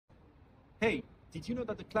Hey, did you know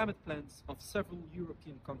that the climate plans of several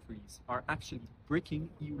European countries are actually breaking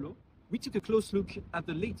EU law? We took a close look at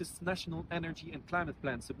the latest national energy and climate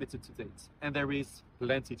plans submitted to date, and there is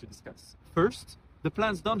plenty to discuss. First, the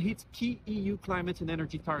plans don't hit key EU climate and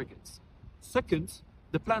energy targets. Second,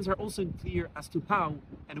 the plans are also unclear as to how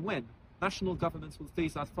and when national governments will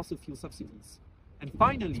phase out fossil fuel subsidies. And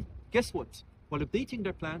finally, guess what? While updating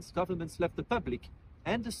their plans, governments left the public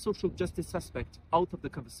and the social justice aspect out of the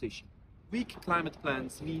conversation. Weak climate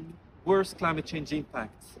plans mean worse climate change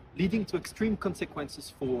impacts, leading to extreme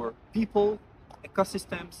consequences for people,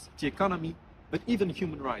 ecosystems, the economy, but even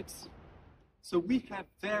human rights. So we have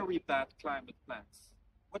very bad climate plans.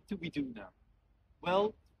 What do we do now?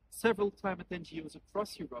 Well, several climate NGOs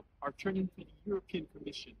across Europe are turning to the European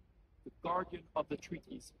Commission, the guardian of the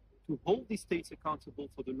treaties, to hold the states accountable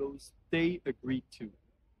for the laws they agreed to.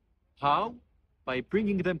 How? By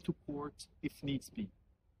bringing them to court if needs be.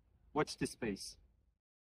 Watch this space.